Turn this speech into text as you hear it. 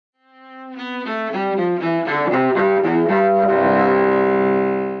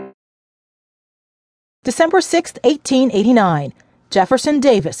December 6, 1889. Jefferson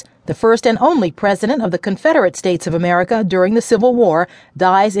Davis, the first and only president of the Confederate States of America during the Civil War,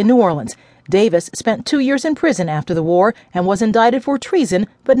 dies in New Orleans. Davis spent 2 years in prison after the war and was indicted for treason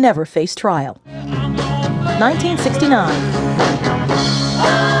but never faced trial. 1969.